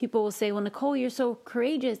People will say, well, Nicole, you're so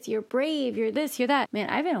courageous, you're brave, you're this, you're that. Man,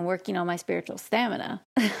 I've been working on my spiritual stamina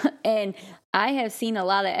and I have seen a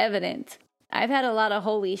lot of evidence. I've had a lot of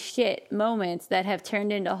holy shit moments that have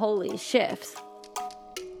turned into holy shifts.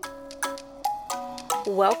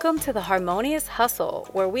 Welcome to the Harmonious Hustle,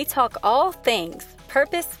 where we talk all things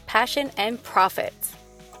purpose, passion, and profits.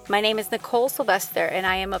 My name is Nicole Sylvester, and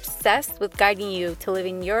I am obsessed with guiding you to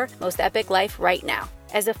living your most epic life right now.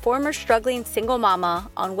 As a former struggling single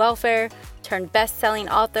mama on welfare, turned best-selling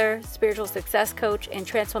author, spiritual success coach, and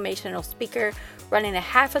transformational speaker running a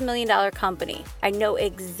 $500,000 company, I know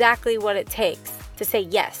exactly what it takes to say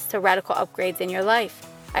yes to radical upgrades in your life.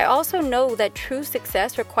 I also know that true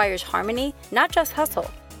success requires harmony, not just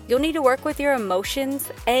hustle. You'll need to work with your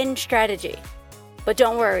emotions and strategy. But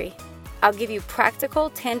don't worry, I'll give you practical,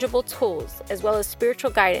 tangible tools as well as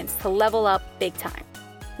spiritual guidance to level up big time.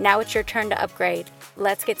 Now it's your turn to upgrade.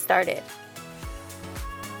 Let's get started.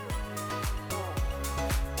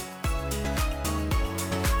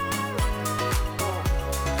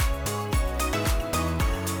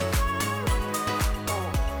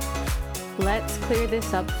 Let's clear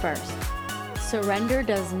this up first. Surrender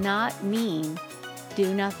does not mean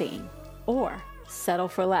do nothing or settle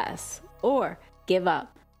for less or give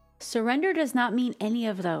up. Surrender does not mean any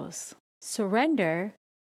of those. Surrender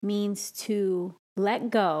means to let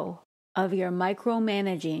go of your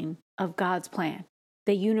micromanaging of God's plan,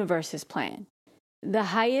 the universe's plan, the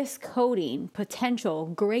highest coding, potential,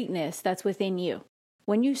 greatness that's within you.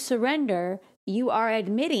 When you surrender, you are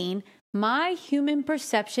admitting my human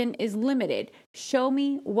perception is limited. Show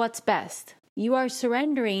me what's best. You are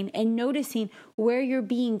surrendering and noticing where you're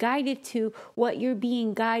being guided to, what you're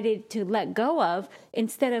being guided to let go of,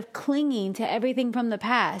 instead of clinging to everything from the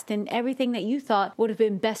past and everything that you thought would have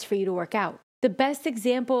been best for you to work out. The best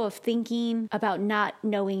example of thinking about not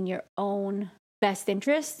knowing your own best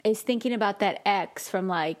interest is thinking about that ex from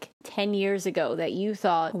like 10 years ago that you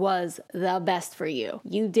thought was the best for you.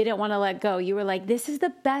 You didn't want to let go. You were like, this is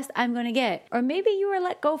the best I'm going to get. Or maybe you were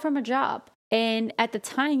let go from a job. And at the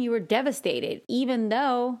time you were devastated, even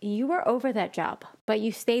though you were over that job, but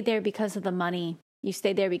you stayed there because of the money. You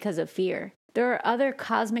stayed there because of fear. There are other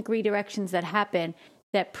cosmic redirections that happen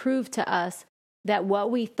that prove to us that what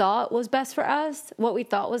we thought was best for us, what we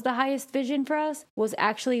thought was the highest vision for us, was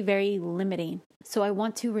actually very limiting. So I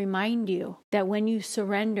want to remind you that when you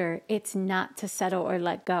surrender, it's not to settle or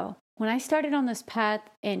let go. When I started on this path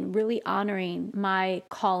and really honoring my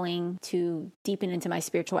calling to deepen into my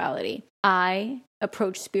spirituality, I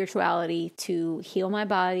approached spirituality to heal my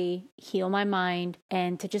body, heal my mind,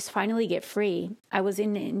 and to just finally get free. I was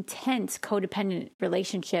in intense codependent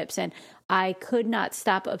relationships and I could not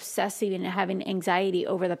stop obsessing and having anxiety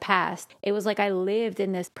over the past. It was like I lived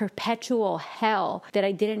in this perpetual hell that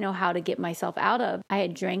I didn't know how to get myself out of. I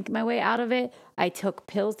had drank my way out of it. I took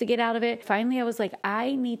pills to get out of it. Finally, I was like,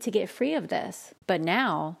 I need to get free of this. But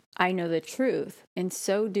now I know the truth. And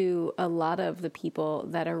so do a lot of the people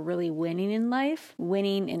that are really winning in life,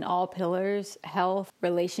 winning in all pillars: health,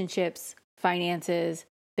 relationships, finances,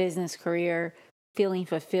 business, career, feeling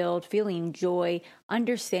fulfilled, feeling joy,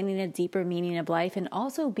 understanding a deeper meaning of life, and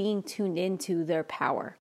also being tuned into their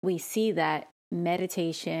power. We see that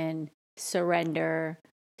meditation, surrender,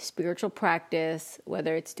 spiritual practice,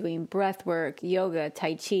 whether it's doing breath work, yoga,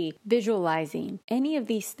 tai chi, visualizing, any of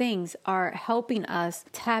these things are helping us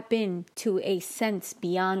tap into a sense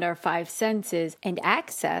beyond our five senses and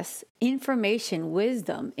access information,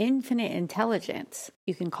 wisdom, infinite intelligence.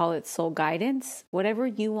 You can call it soul guidance, whatever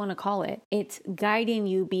you want to call it. It's guiding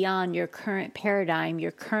you beyond your current paradigm, your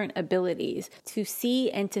current abilities to see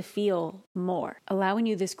and to feel more, allowing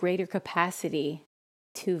you this greater capacity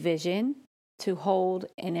to vision, to hold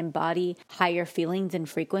and embody higher feelings and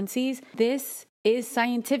frequencies. This is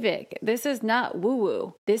scientific. This is not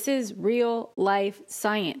woo-woo. This is real life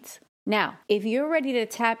science. Now, if you're ready to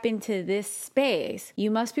tap into this space,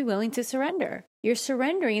 you must be willing to surrender. You're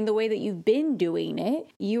surrendering the way that you've been doing it.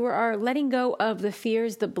 You are letting go of the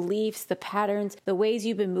fears, the beliefs, the patterns, the ways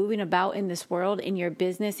you've been moving about in this world, in your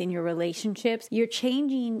business, in your relationships. You're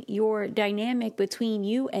changing your dynamic between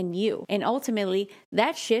you. And ultimately,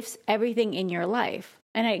 that shifts everything in your life.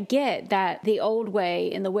 And I get that the old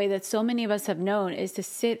way and the way that so many of us have known is to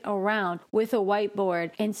sit around with a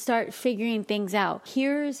whiteboard and start figuring things out.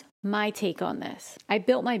 Here's my take on this. I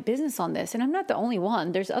built my business on this, and I'm not the only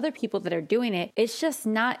one. There's other people that are doing it. It's just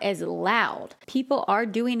not as loud. People are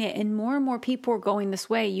doing it, and more people are going this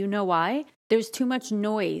way. You know why? There's too much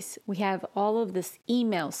noise. We have all of this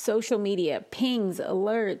email, social media, pings,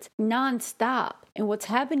 alerts, nonstop. And what's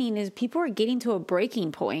happening is people are getting to a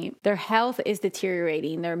breaking point. Their health is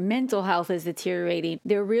deteriorating. Their mental health is deteriorating.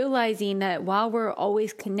 They're realizing that while we're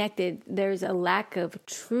always connected, there's a lack of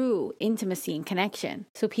true intimacy and connection.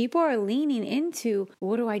 So people are leaning into,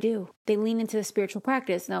 what do I do? They lean into the spiritual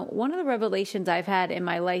practice. Now, one of the revelations I've had in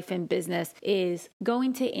my life and business is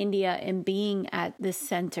going to India and being at this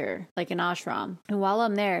center, like an ashram. And while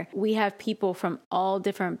I'm there, we have people from all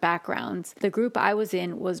different backgrounds. The group I was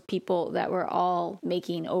in was people that were all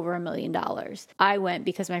making over $1 million. I went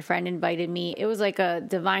because my friend invited me. It was like a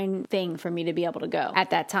divine thing for me to be able to go at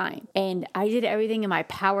that time. And I did everything in my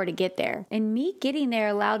power to get there. And me getting there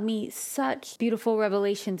allowed me such beautiful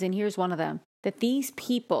revelations. And here's one of them, that these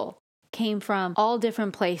people came from all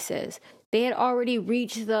different places. They had already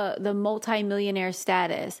reached the multi-millionaire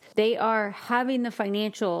status. They are having the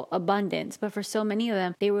financial abundance, but for so many of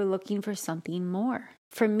them, they were looking for something more.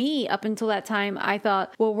 For me, up until that time, I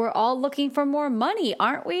thought, well, we're all looking for more money,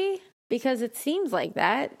 aren't we? Because it seems like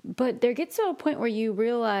that. But there gets to a point where you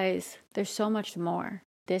realize there's so much more.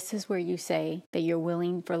 This is where you say that you're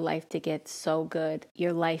willing for life to get so good,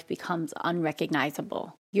 your life becomes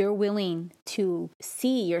unrecognizable. You're willing to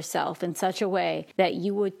see yourself in such a way that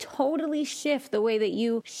you would totally shift the way that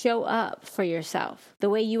you show up for yourself, the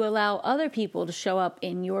way you allow other people to show up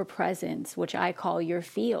in your presence, which I call your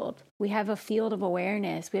field. We have a field of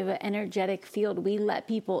awareness. We have an energetic field. We let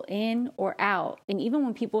people in or out. And even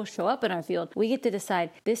when people show up in our field, we get to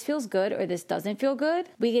decide this feels good or this doesn't feel good.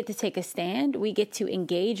 We get to take a stand. We get to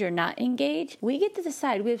engage or not engage. We get to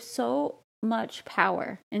decide. We have so much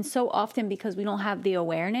power. And so often, because we don't have the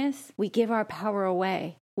awareness, we give our power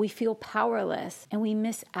away. We feel powerless and we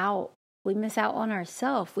miss out. We miss out on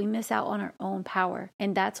ourselves. We miss out on our own power.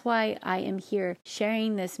 And that's why I am here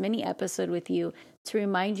sharing this mini episode with you to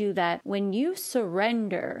remind you that when you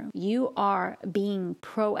surrender, you are being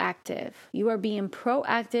proactive. You are being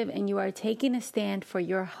proactive and you are taking a stand for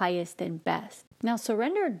your highest and best. Now,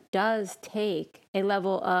 surrender does take a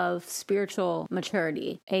level of spiritual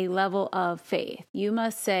maturity, a level of faith. You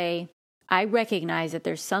must say, I recognize that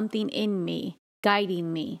there's something in me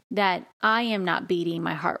guiding me, that I am not beating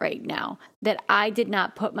my heart right now, that I did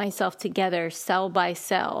not put myself together cell by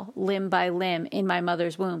cell, limb by limb in my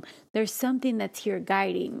mother's womb. There's something that's here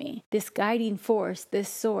guiding me. This guiding force, this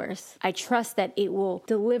source, I trust that it will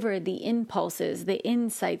deliver the impulses, the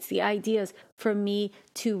insights, the ideas for me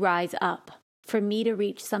to rise up, for me to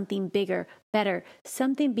reach something bigger, better,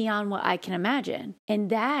 something beyond what I can imagine. And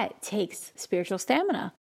that takes spiritual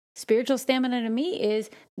stamina. Spiritual stamina to me is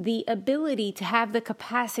the ability to have the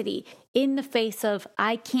capacity in the face of,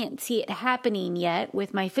 I can't see it happening yet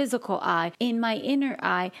with my physical eye. In my inner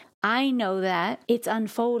eye, I know that it's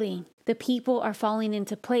unfolding. The people are falling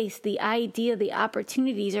into place. The idea, the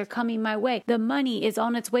opportunities are coming my way. The money is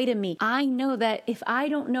on its way to me. I know that if I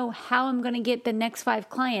don't know how I'm going to get the next 5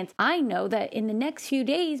 clients, I know that in the next few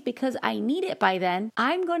days, because I need it by then,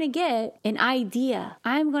 I'm going to get an idea.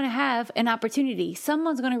 I'm going to have an opportunity.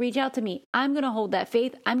 Someone's going to reach out to me. I'm going to hold that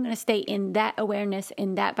faith. I'm going to stay in that awareness,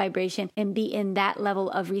 in that vibration, and be in that level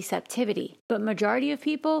of receptivity. But majority of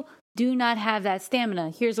people do not have that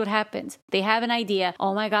stamina. Here's what happens. They have an idea.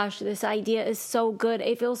 Oh my gosh, this idea is so good.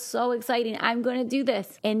 It feels so exciting. I'm going to do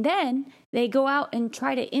this. And then they go out and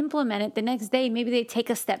try to implement it the next day. Maybe they take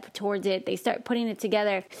a step towards it. They start putting it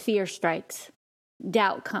together. Fear strikes.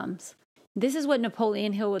 Doubt comes. This is what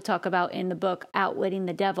Napoleon Hill would talk about in the book, Outwitting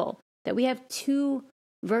the Devil, that we have 2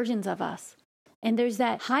 versions of us. And there's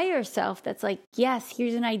that higher self that's like, yes,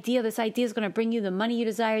 here's an idea. This idea is going to bring you the money you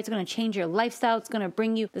desire. It's going to change your lifestyle. It's going to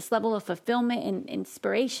bring you this level of fulfillment and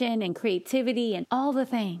inspiration and creativity and all the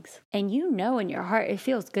things. And you know in your heart, it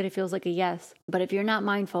feels good. It feels like a yes. But if you're not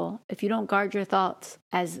mindful, if you don't guard your thoughts,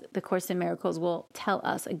 as the Course in Miracles will tell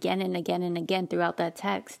us again and again and again throughout that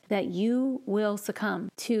text, that you will succumb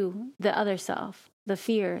to the other self. The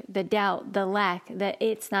fear, the doubt, the lack, that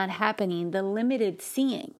it's not happening, the limited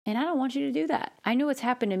seeing. And I don't want you to do that. I know what's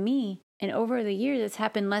happened to me. And over the years, it's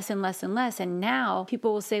happened less and less and less. And now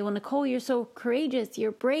people will say, well, Nicole, you're so courageous.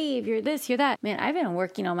 You're brave. You're this, you're that. Man, I've been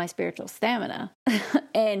working on my spiritual stamina.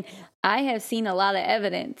 And I have seen a lot of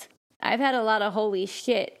evidence. I've had a lot of holy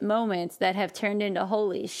shit moments that have turned into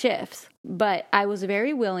holy shifts. But I was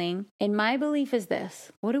very willing. And my belief is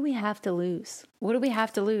this. What do we have to lose? What do we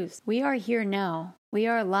have to lose? We are here now. We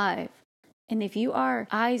are alive. And if you are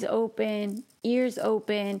eyes open, ears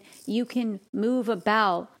open, you can move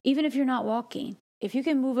about, even if you're not walking. If you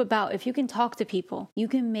can move about, if you can talk to people, you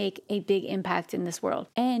can make a big impact in this world.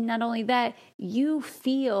 And not only that, you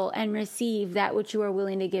feel and receive that which you are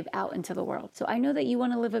willing to give out into the world. So I know that you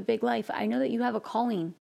want to live a big life. I know that you have a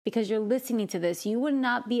calling. because you're listening to this. You would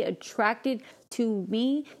not be attracted to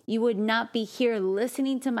me. You would not be here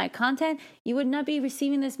listening to my content. You would not be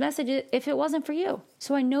receiving this message if it wasn't for you.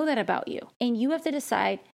 So I know that about you. And you have to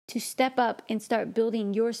decide to step up and start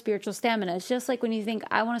building your spiritual stamina. It's just like when you think,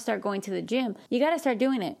 I want to start going to the gym, you got to start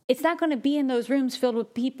doing it. It's not going to be in those rooms filled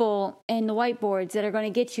with people and the whiteboards that are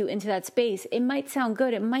going to get you into that space. It might sound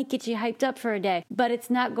good. It might get you hyped up for a day, but it's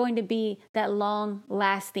not going to be that long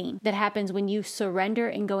lasting that happens when you surrender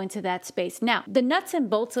and go into that space. Now, the nuts and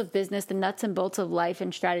bolts of business, the nuts and bolts of life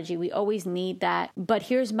and strategy, we always need that. But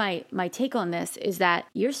here's my take on this is that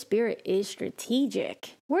your spirit is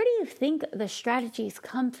strategic. Where do you think the strategies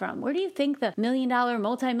come from? Where do you think the $1 million,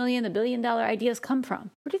 multi-million, the $1 billion ideas come from?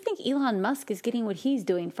 Where do you think Elon Musk is getting what he's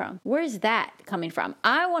doing from? Where's that coming from?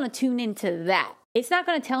 I want to tune into that. It's not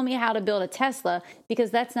going to tell me how to build a Tesla because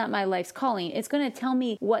that's not my life's calling. It's going to tell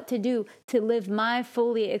me what to do to live my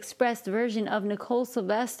fully expressed version of Nicole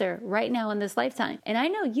Sylvester right now in this lifetime. And I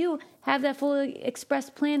know you have that fully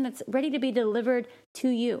expressed plan that's ready to be delivered to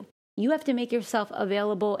you. You have to make yourself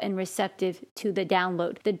available and receptive to the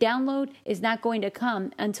download. The download is not going to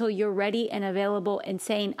come until you're ready and available and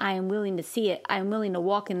saying, I am willing to see it. I am willing to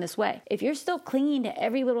walk in this way. If you're still clinging to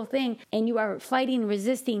every little thing and you are fighting,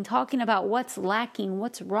 resisting, talking about what's lacking,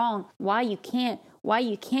 what's wrong, why you can't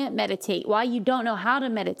meditate, why you don't know how to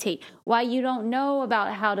meditate, why you don't know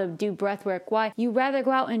about how to do breath work, why you rather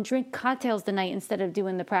go out and drink cocktails tonight instead of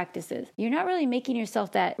doing the practices. You're not really making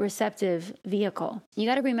yourself that receptive vehicle. You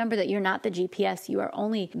got to remember that you're not the GPS. You are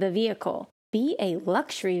only the vehicle. Be a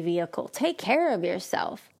luxury vehicle. Take care of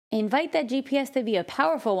yourself. Invite that GPS to be a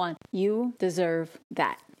powerful one. You deserve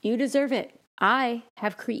that. You deserve it. I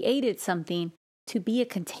have created something to be a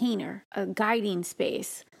container, a guiding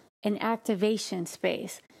space, an activation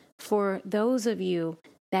space for those of you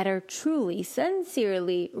that are truly,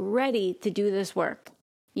 sincerely ready to do this work.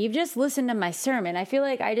 You've just listened to my sermon. I feel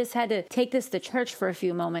like I just had to take this to church for a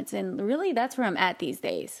few moments. And really, that's where I'm at these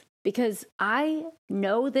days because I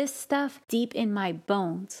know this stuff deep in my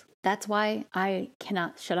bones. That's why I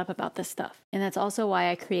cannot shut up about this stuff. And that's also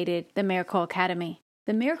why I created the Miracle Academy.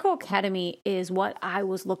 The Miracle Academy is what I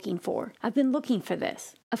was looking for. I've been looking for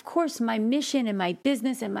this. Of course, my mission and my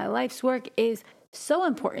business and my life's work is so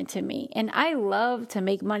important to me. And I love to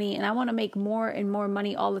make money and I want to make more and more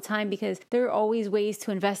money all the time because there are always ways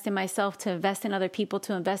to invest in myself, to invest in other people,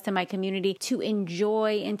 to invest in my community, to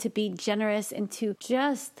enjoy and to be generous and to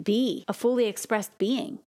just be a fully expressed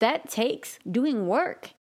being. That takes doing work.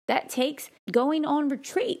 That takes going on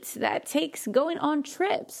retreats. That takes going on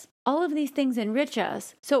trips. All of these things enrich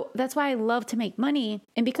us. So that's why I love to make money.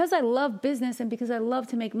 And because I love business and because I love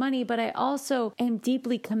to make money, but I also am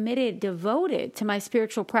deeply committed, devoted to my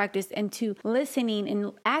spiritual practice and to listening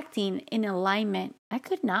and acting in alignment. I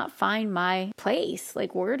could not find my place.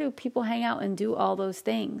 Like, where do people hang out and do all those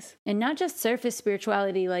things? And not just surface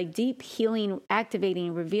spirituality, like deep healing,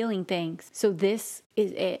 activating, revealing things. So this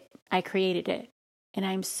is it. I created it. And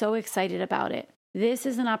I'm so excited about it. This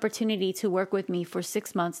is an opportunity to work with me for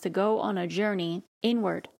 6 months to go on a journey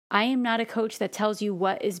inward. I am not a coach that tells you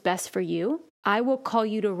what is best for you. I will call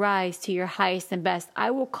you to rise to your highest and best.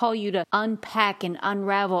 I will call you to unpack and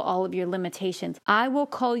unravel all of your limitations. I will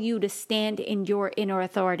call you to stand in your inner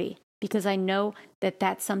authority because I know that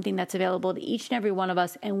that's something that's available to each and every one of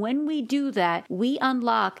us. And when we do that, we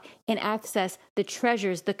unlock and access the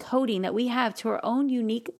treasures, the coding that we have to our own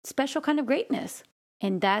unique, special kind of greatness.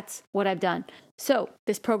 And that's what I've done. So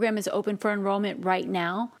this program is open for enrollment right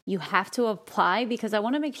now. You have to apply because I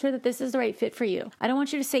want to make sure that this is the right fit for you. I don't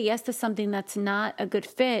want you to say yes to something that's not a good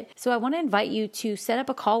fit. So I want to invite you to set up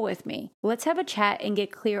a call with me. Let's have a chat and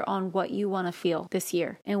get clear on what you want to feel this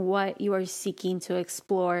year and what you are seeking to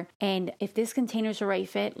explore. And if this container is the right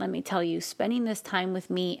fit, let me tell you, spending this time with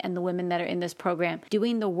me and the women that are in this program,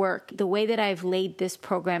 doing the work, the way that I've laid this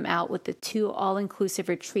program out with the 2 all-inclusive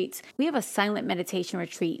retreats. We have a silent meditation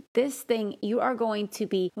retreat. This thing, you are going to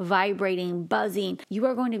be vibrating, buzzing. You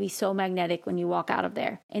are going to be so magnetic when you walk out of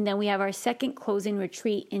there. And then we have our second closing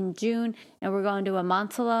retreat in June, and we're going to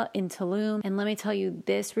Amantala in Tulum. And let me tell you,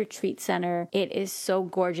 this retreat center, it is so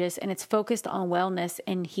gorgeous, and it's focused on wellness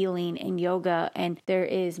and healing and yoga, and there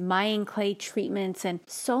is Mayan clay treatments and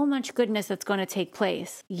so much goodness that's going to take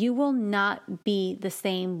place. You will not be the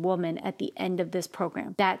same woman at the end of this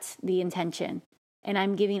program. That's the intention. And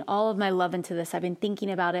I'm giving all of my love into this. I've been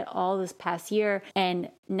thinking about it all this past year,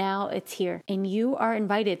 and now it's here. And you are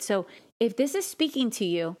invited. So if this is speaking to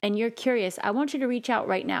you and you're curious, I want you to reach out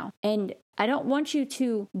right now. And I don't want you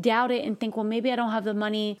to doubt it and think, well, maybe I don't have the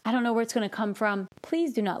money. I don't know where it's going to come from.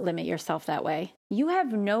 Please do not limit yourself that way. You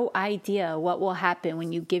have no idea what will happen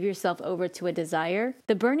when you give yourself over to a desire.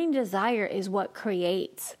 The burning desire is what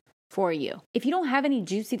creates for you. If you don't have any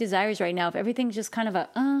juicy desires right now, if everything's just kind of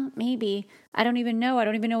a, maybe, I don't even know what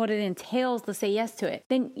it entails to say yes to it,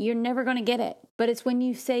 then you're never going to get it. But it's when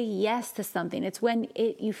you say yes to something, it's when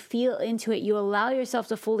you feel into it, you allow yourself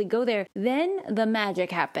to fully go there, then the magic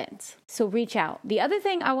happens. So reach out. The other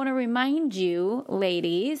thing I want to remind you,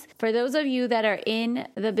 ladies, for those of you that are in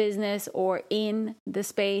the business or in the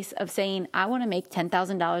space of saying, I want to make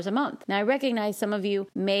 $10,000 a month. Now, I recognize some of you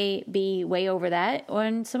may be way over that,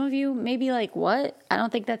 and some of you may be like, what? I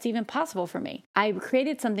don't think that's even possible for me. I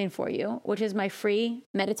created something for you, which is my free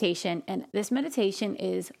meditation. And this meditation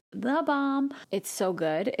is the bomb. It's so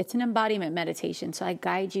good. It's an embodiment meditation. So I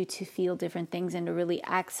guide you to feel different things and to really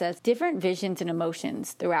access different visions and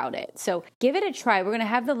emotions throughout it. So give it a try. We're going to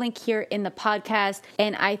have the link here in the podcast,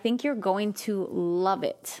 and I think you're going to love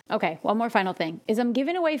it. Okay, one more final thing is I'm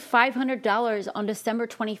giving away $500 on December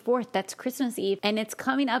 24th. That's Christmas Eve, and it's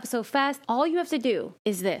coming up so fast. All you have to do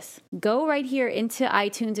is this. Go right here into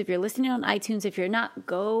iTunes. If you're listening on iTunes, if you're not,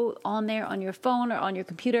 go on there on your phone or on your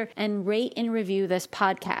computer and rate and review this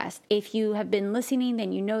podcast. If you have been listening,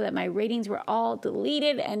 then you know that my ratings were all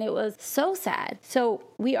deleted and it was so sad. So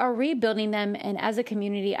we are rebuilding them. And as a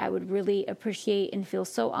community, I would really appreciate and feel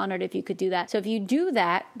so honored if you could do that. So if you do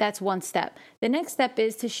that, that's one step. The next step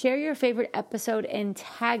is to share your favorite episode and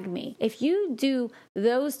tag me. If you do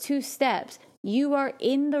those two steps, you are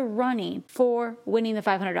in the running for winning the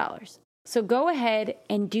 $500. So go ahead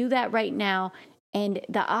and do that right now. And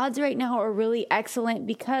the odds right now are really excellent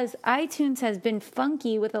because iTunes has been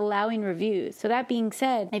funky with allowing reviews. So that being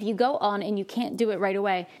said, if you go on and you can't do it right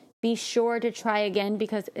away, be sure to try again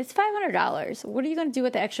because it's $500. What are you going to do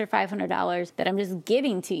with the extra $500 that I'm just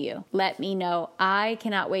giving to you? Let me know. I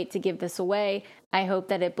cannot wait to give this away. I hope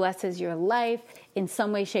that it blesses your life in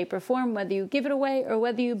some way, shape, or form, whether you give it away or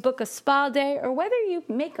whether you book a spa day or whether you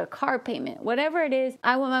make a car payment. Whatever it is,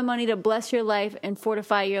 I want my money to bless your life and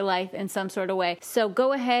fortify your life in some sort of way. So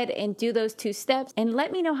go ahead and do those two steps and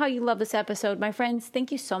let me know how you love this episode. My friends,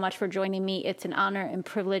 thank you so much for joining me. It's an honor and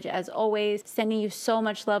privilege as always. Sending you so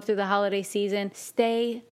much love through the holiday season.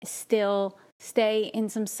 Stay still, stay in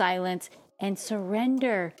some silence, and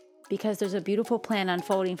surrender, because there's a beautiful plan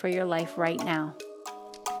unfolding for your life right now.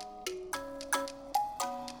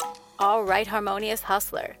 All right, Harmonious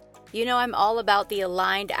Hustler. You know I'm all about the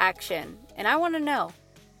aligned action, and I want to know,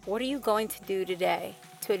 what are you going to do today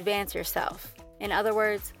to advance yourself? In other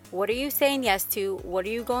words, what are you saying yes to? What are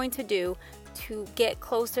you going to do to get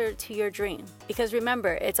closer to your dream? Because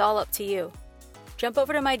remember, it's all up to you. Jump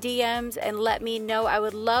over to my DMs and let me know. I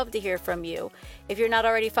would love to hear from you. If you're not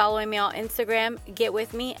already following me on Instagram, get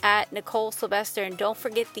with me at Nicole Sylvester, and don't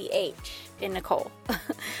forget the H in Nicole.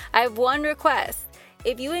 I have one request.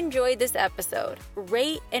 If you enjoyed this episode,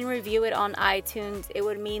 rate and review it on iTunes. It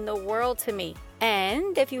would mean the world to me.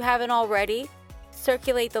 And if you haven't already,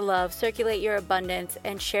 circulate the love, circulate your abundance,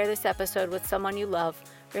 and share this episode with someone you love.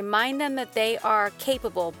 Remind them that they are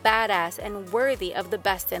capable, badass, and worthy of the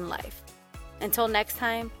best in life. Until next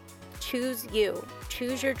time, choose you,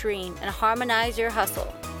 choose your dream, and harmonize your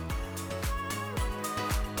hustle.